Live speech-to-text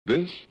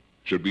This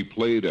should be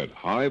played at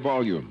high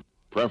volume,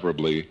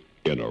 preferably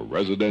in a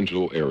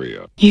residential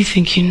area. You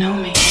think you know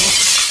me?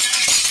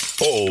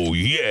 Oh,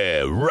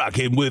 yeah,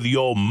 rocking with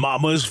your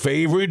mama's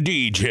favorite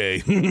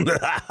DJ,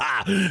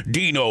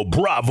 Dino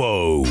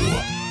Bravo.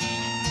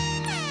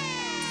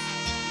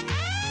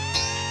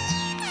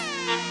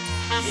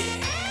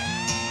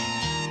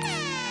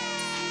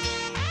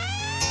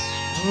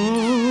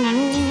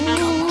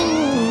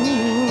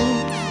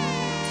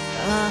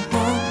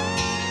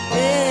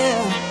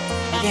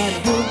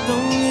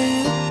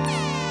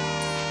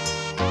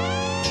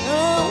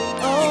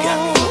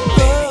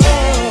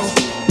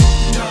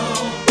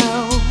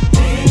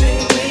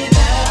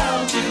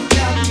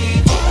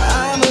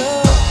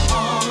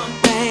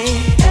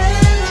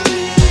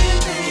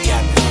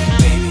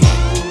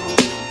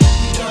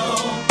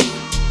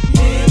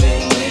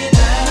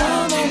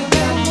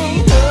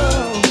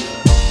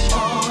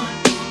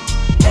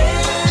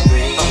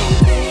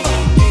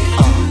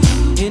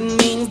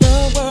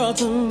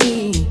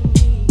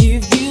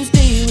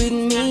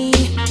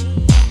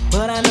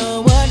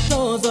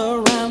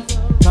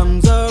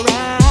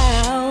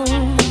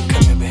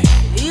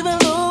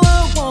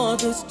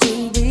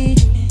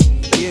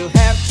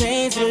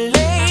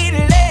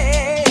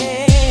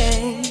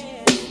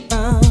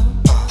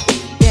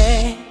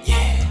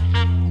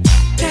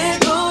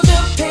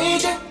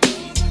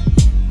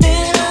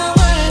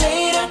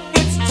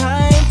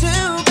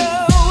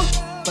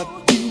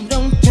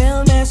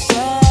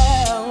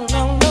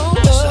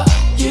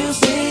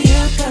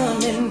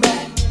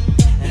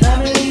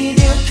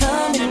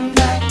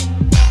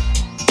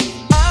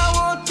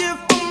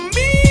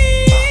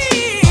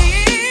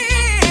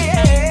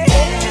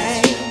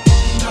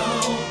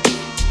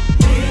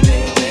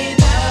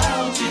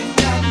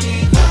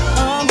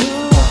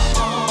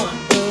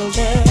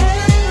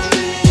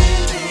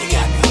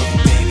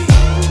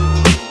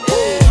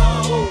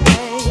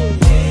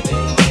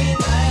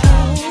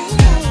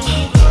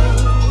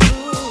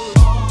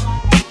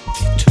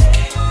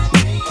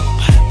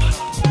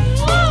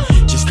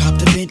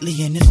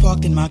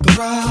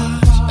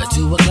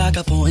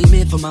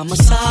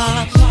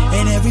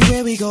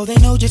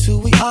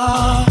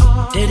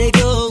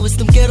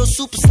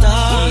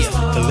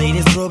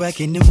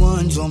 In the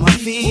ones on my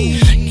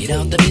feet. Get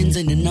out the Benz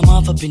and then I'm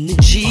off up in the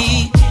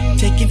G.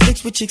 Taking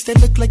flicks with chicks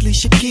that look like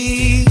Alicia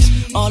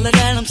Keys. All of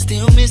that, I'm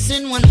still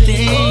missing one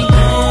thing.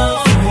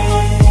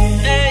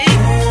 Hey.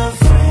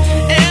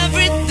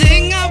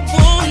 Everything I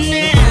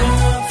wanted.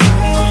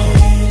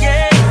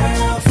 Yeah.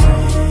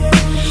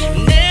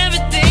 And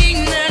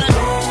everything that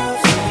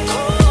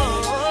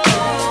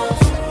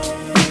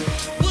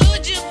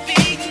would you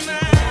be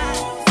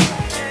mine?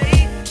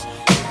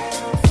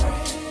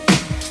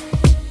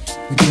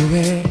 We do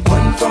it.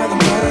 One for the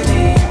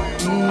money,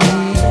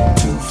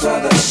 two for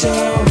the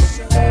show,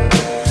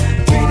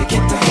 three to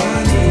get the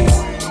honeys.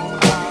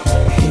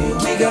 Here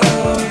we go.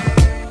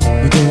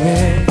 We do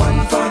it. One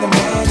for the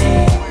money,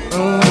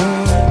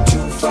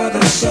 two for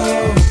the show,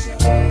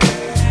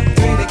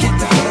 three to get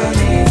the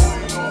honeys.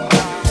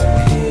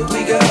 Here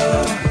we go.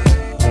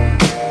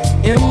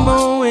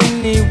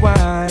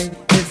 M-O-N-E-Y,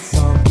 it's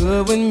all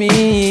good with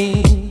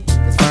me.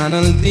 'Cause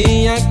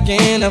finally I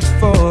can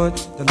afford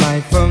the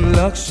life of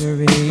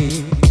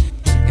luxury.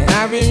 And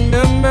I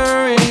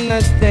remember in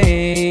the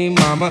day,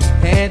 mama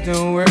had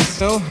to work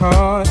so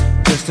hard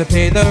just to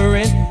pay the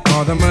rent,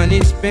 all the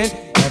money spent,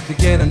 have to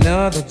get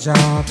another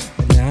job.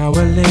 And now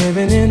we're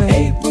living in a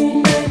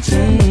 8-room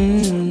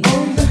mansion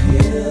on the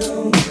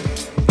hill.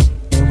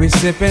 And we're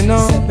sipping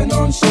on champagne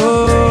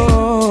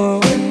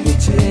when we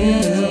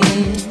chill.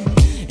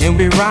 And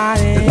we're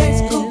riding the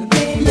Mexico,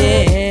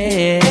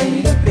 yeah,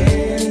 and the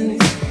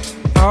Benz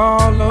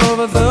all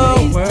over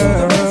the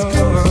world.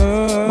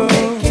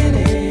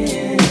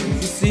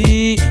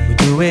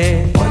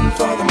 One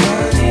for the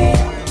money,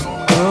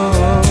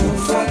 two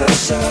for the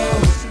show.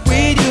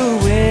 We do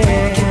it.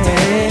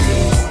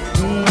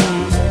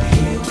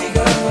 Here we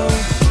go.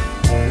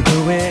 We do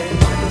it.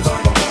 One for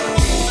the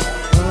money,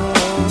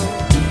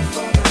 two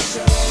for the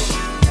show.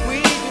 We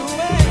do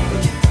it.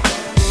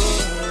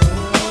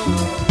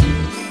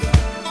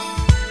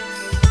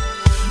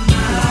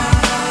 My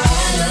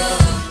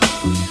love,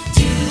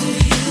 do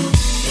you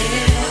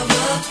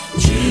ever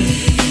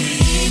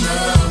dream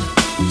of?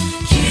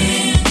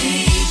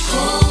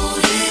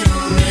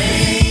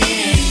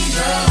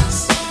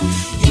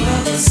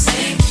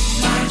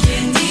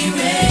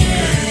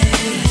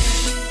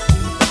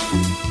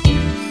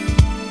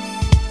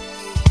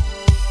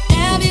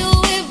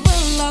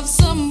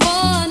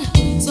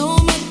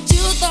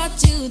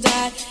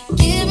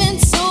 Giving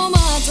so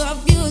much of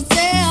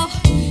yourself,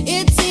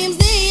 it seems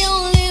the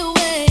only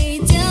way.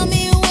 Tell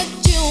me what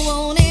you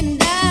want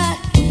and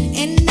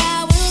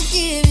I will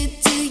give it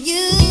to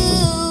you.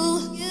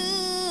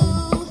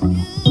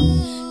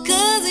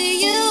 'Cause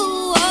you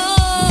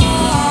are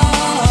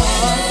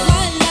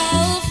my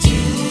love. Do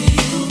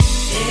you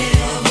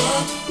ever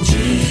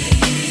dream?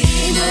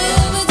 Do you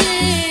ever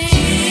dream?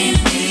 Keep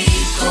me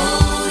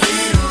cold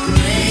in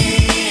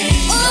rain.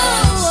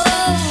 Oh,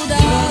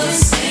 darling.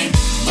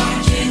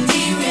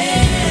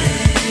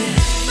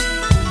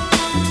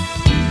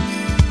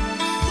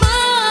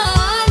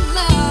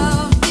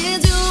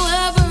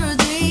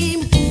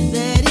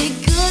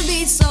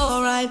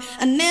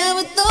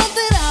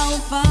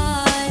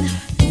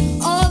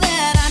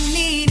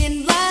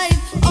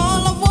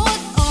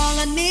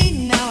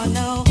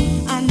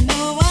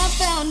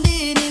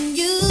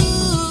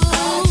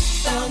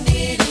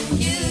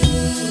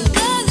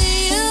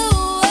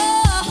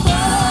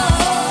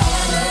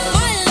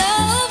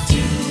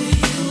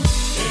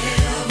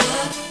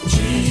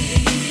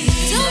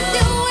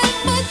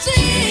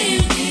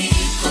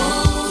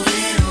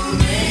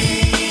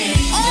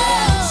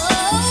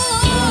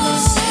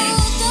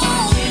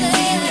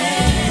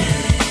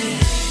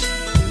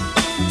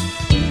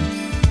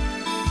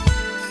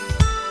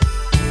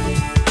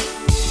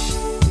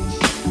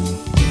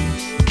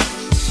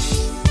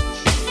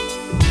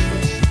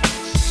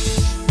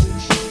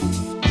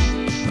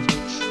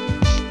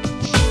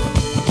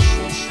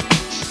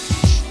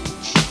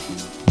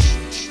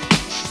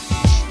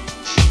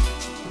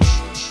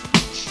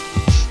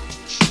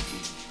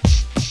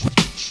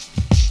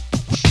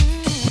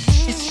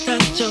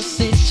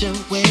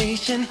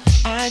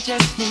 I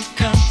just need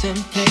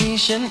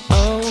contemplation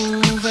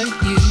over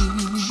you.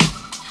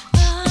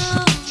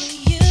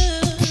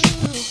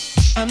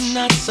 I'm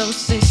not so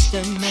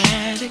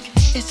systematic.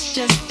 It's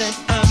just that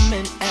I'm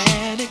an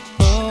addict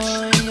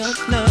for your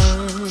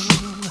love.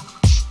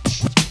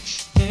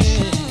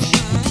 Yeah.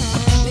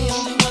 I'm the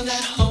only one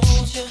that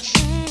holds you.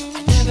 I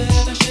never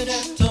ever should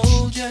have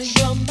told you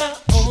you're my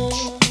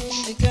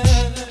only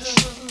girl.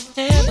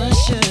 Never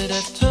should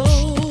have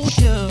told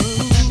you.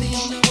 I'm the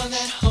only one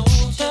that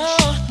holds you.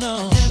 No,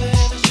 no. Never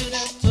ever should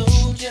have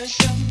told you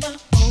you're my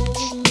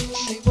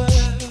only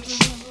world.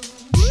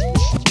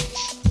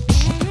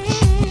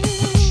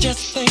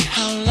 Just think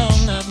how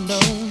long I've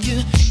known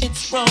you.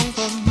 It's wrong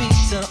for me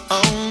to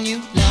own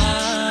you.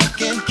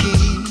 Lock and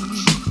key.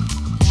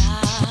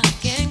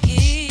 Lock and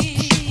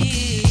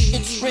key.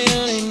 It's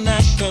really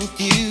not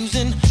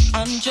confusing.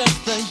 I'm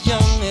just a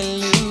young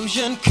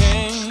illusion.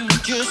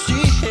 Can't you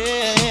see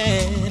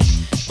it?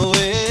 Well,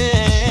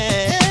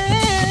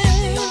 I'm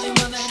the only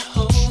one that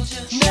holds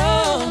you. No,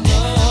 no.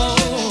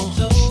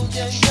 Told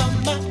you you're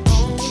my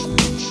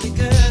only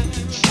girl.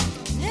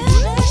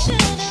 Never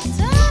should have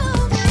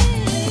told me.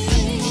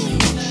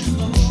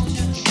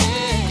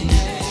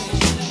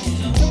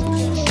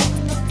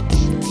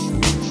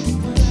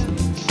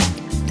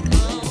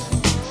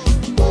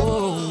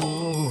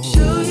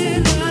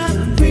 Shouldn't I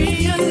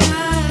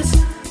realize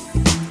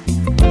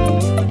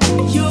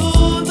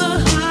you're the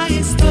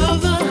highest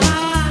of the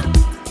high?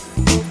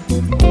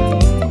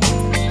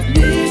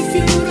 If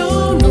you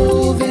don't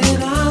know,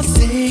 then I'll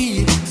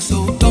say it.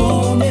 So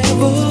don't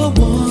ever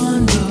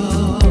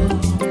wonder.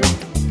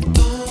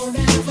 Don't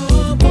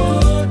ever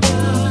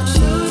wonder.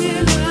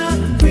 Shouldn't I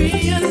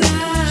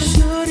realize?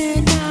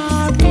 Shouldn't I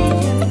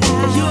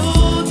realize?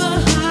 You're the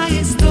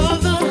highest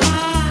of the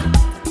high.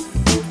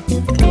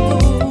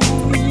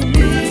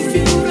 If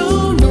you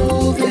don't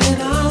know,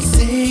 then I'll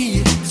say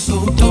it.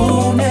 So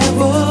don't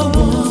ever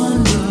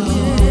wonder.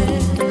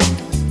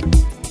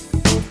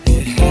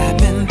 It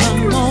happened the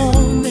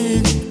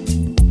moment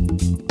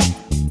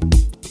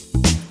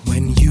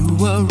when you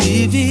were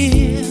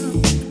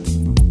revealed.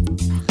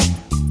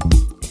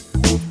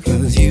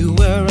 'Cause you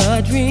were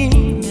a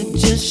dream that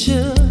just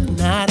should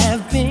not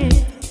have been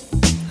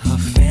a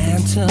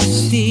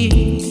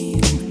fantasy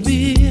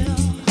real.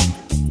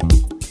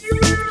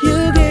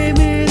 You gave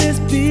me this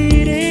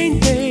beating,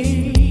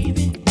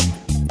 baby,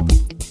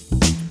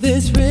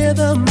 this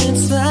rhythm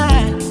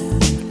inside.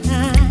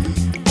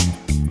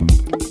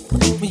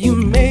 You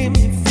made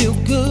me feel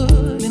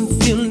good and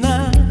feel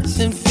nice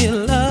and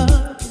feel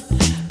love.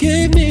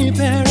 Gave me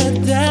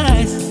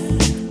paradise.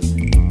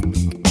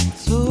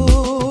 So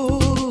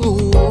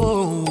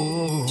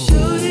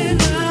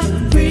shouldn't I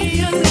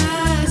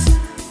realize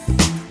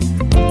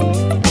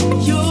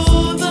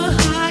you're the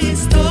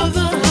highest of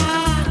the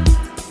high?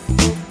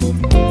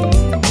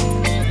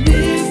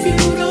 If you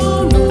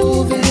don't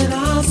know, then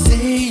I'll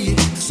say it.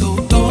 So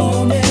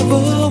don't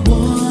ever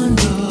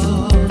wonder.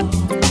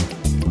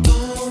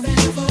 Don't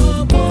ever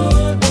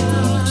wonder.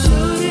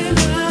 Shouldn't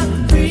I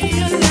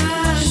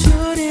realize?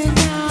 Shouldn't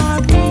I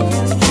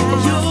realize?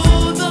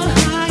 You're the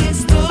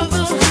highest of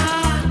the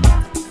high.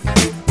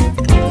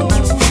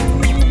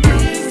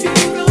 If you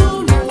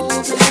don't know,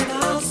 then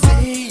I'll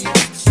say it.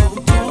 So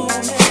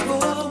don't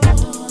ever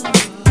wonder.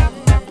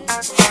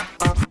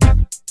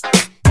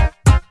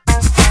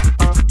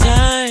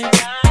 Time.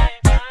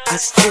 I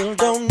still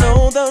don't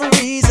know the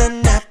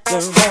reason after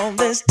all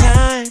this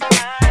time.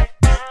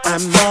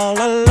 I'm all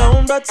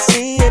alone, but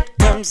see it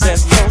comes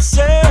as no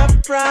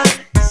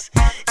surprise.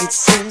 It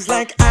seems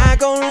like I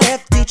go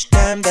left each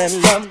time that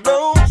love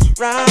goes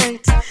right.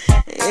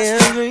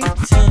 Every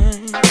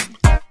time,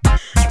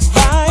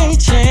 by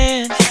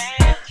chance,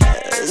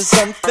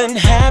 something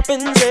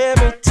happens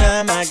every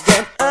time I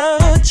get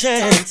a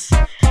chance.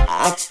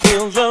 I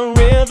feel the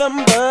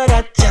rhythm, but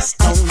I just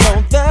don't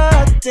know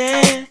the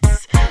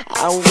dance.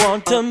 I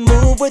want to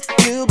move with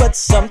you, but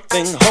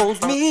something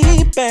holds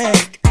me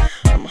back.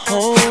 I'm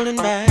holding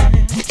back.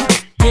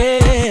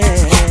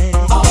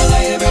 Yeah. All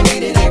I ever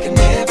needed, I can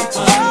never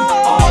find.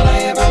 All I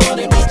ever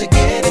wanted was to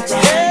get it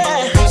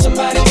right.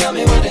 Somebody tell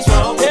me what is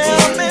wrong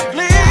with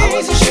me. I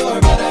wasn't sure,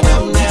 but I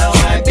know now.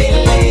 I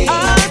believe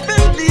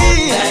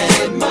that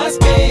it must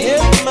be.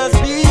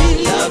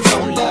 Love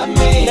don't love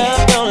me.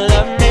 Love don't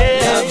love me.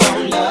 Love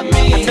don't love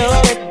me. I know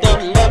it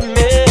don't love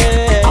me.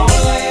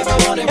 All I ever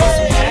wanted was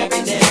some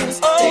happiness.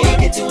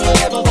 Take it to a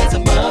level that's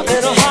above the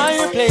little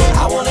higher place.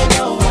 I wanna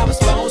know how it's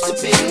supposed to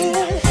be.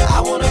 I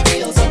wanna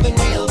feel something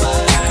real,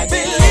 but I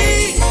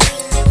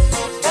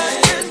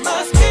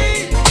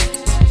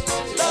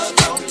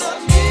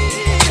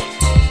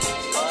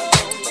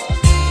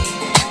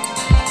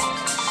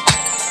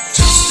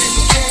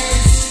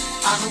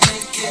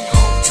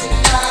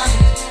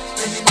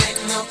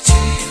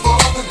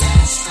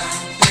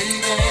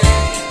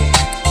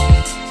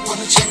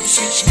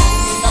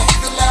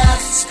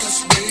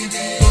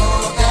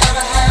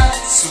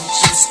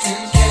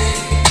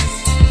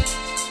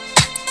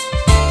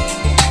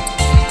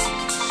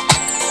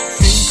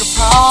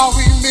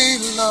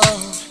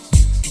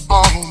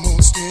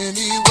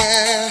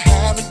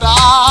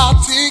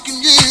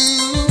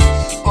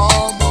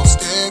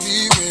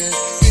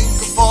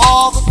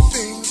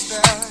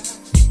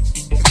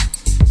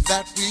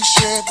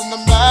can't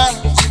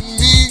imagine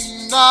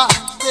me not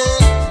there.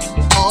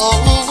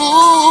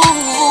 Oh,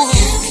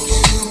 give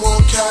you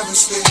more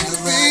chemistry than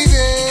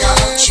baby.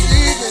 Got you,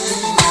 baby.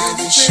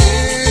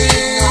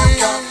 Anything I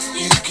got,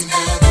 you can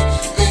have it,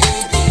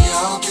 baby.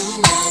 I'll do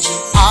magic.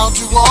 I'll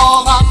do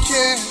all I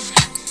can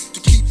to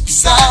keep you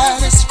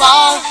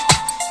satisfied.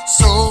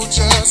 So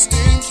just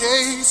in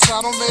case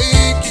I don't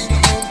make it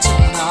home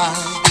tonight,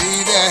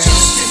 baby.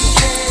 Just in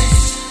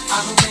case I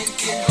don't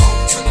make it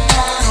home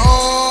tonight. Oh,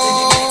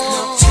 then you make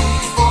love to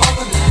you for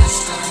the last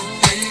time,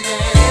 baby.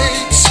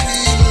 Make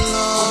sweet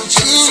love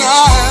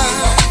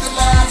tonight. Like the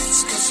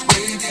last, 'cause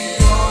baby,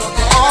 you're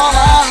the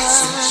last.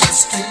 So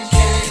just in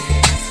case.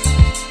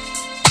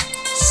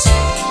 So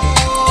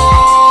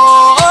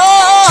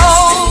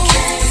just in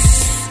case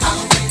I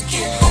don't make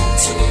it home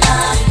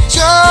tonight.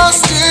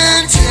 Just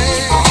in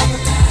case.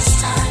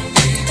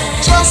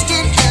 Just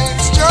in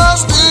case,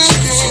 just in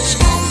case.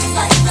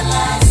 Like the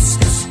last,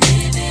 'cause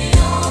baby,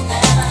 you're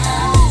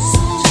that.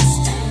 So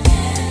just in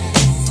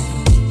case.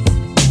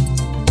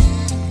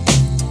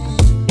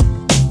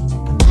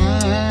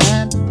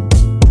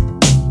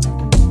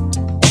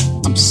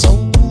 I'm so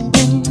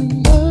in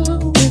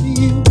love with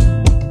you.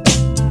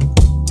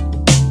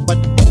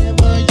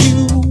 Whatever you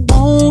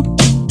want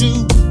to do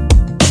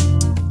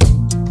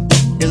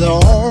is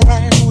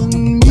alright with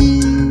me.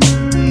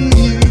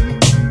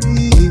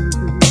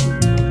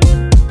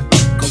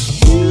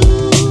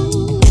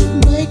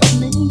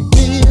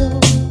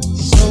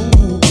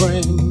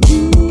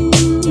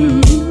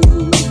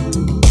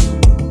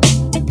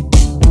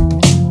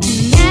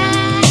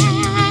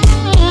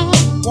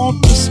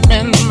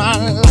 My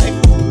life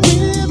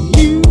with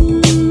you.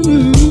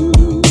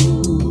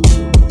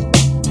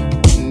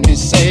 Let me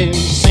say,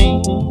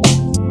 sing,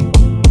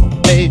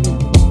 baby.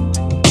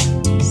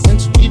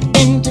 Since we've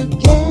been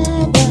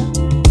together,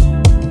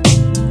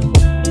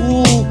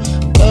 ooh,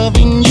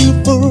 loving you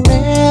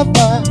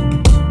forever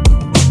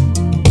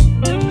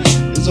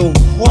is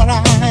what I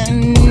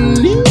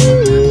need.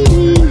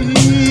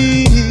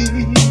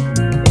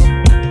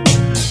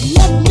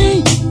 Let me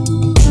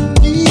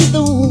be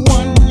the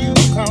one you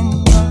come.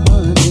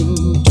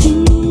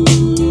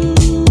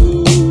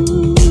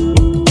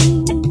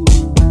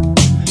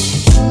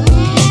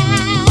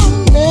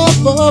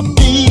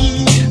 Be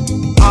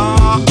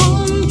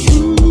untrue.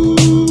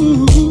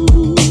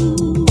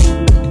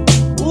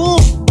 Oh,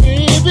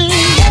 baby,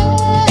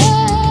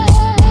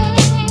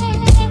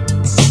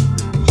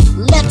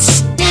 let's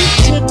stay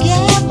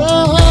together,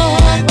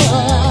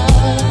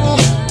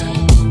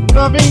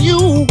 loving you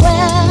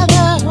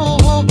weather,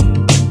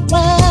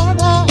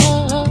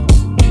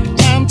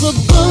 times are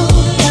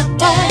good and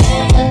bad,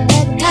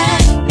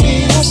 happy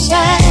or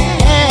sad.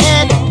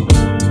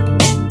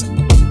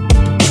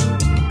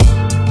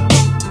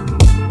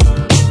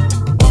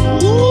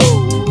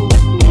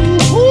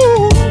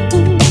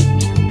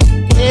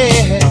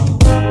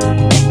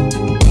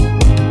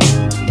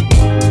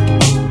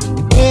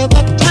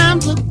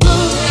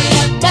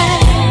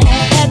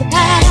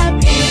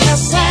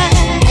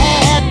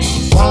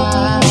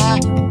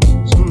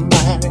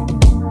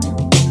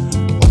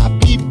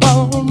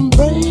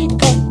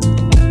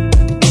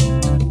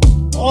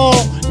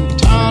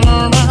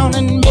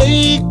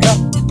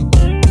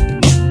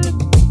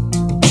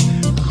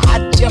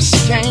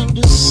 Came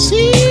to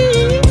see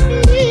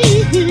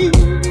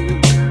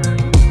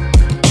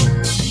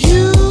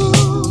you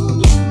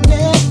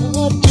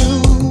never do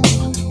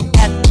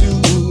that to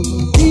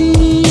me.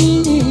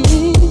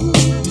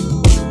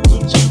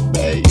 Would you,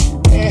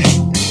 baby?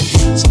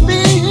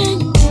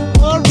 Spinning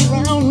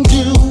around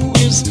you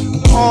is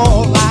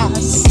all I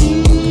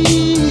see.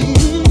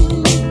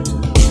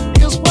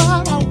 Cause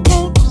what I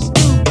want is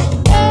to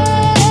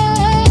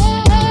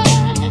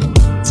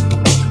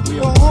we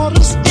ought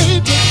to stay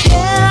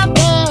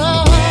together.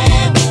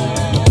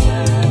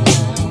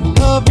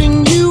 Loving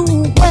you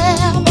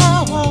weather,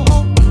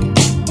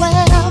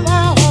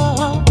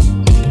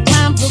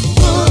 times are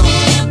good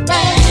and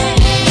bad,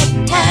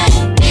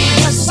 happy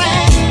or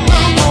sad.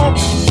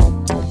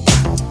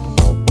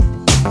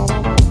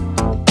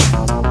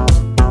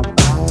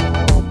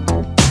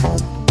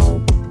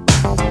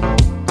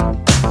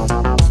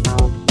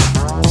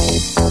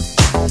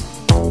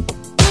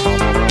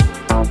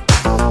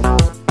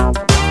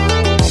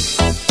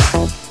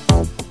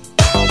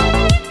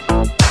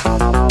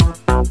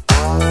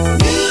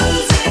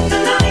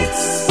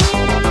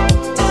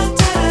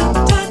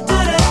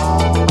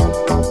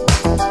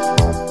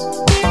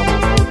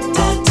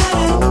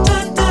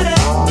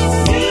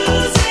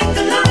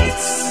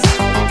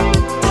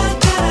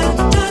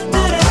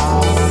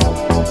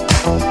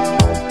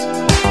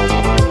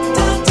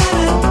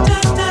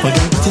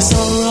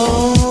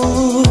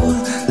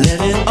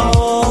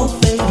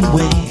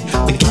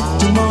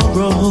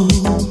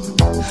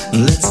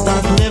 Let's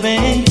start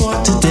living for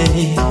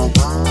today.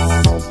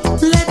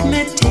 Let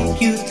me take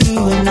you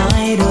through a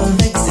night of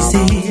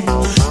ecstasy.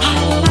 I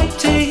like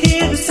to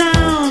hear the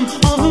sound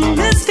of a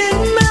mystic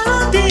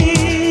melody.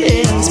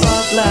 In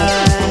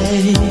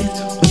spotlight,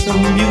 with the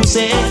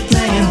music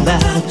playing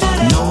loud,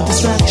 no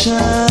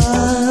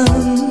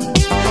distractions.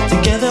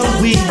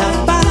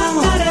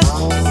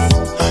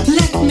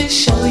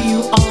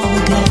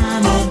 now.